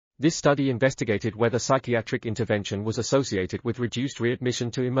This study investigated whether psychiatric intervention was associated with reduced readmission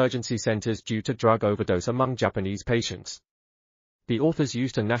to emergency centers due to drug overdose among Japanese patients. The authors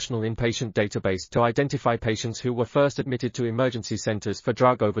used a national inpatient database to identify patients who were first admitted to emergency centers for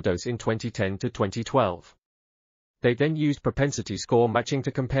drug overdose in 2010 to 2012. They then used propensity score matching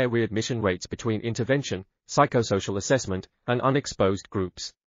to compare readmission rates between intervention, psychosocial assessment, and unexposed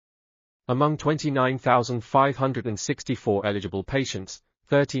groups. Among 29,564 eligible patients,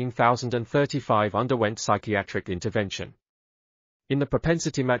 13,035 underwent psychiatric intervention. In the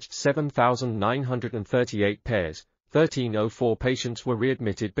propensity-matched 7,938 pairs, 1,304 patients were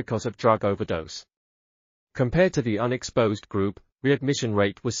readmitted because of drug overdose. Compared to the unexposed group, readmission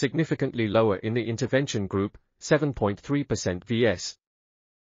rate was significantly lower in the intervention group, 7.3% vs.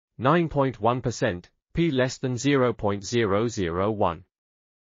 9.1%, p less than 0.001.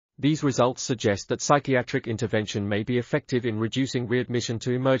 These results suggest that psychiatric intervention may be effective in reducing readmission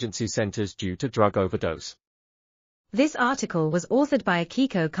to emergency centers due to drug overdose. This article was authored by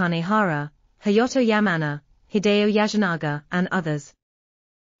Akiko Kanehara, Hayato Yamana, Hideo Yasunaga, and others.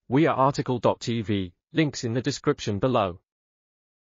 We are RTCLTV, links in the description below.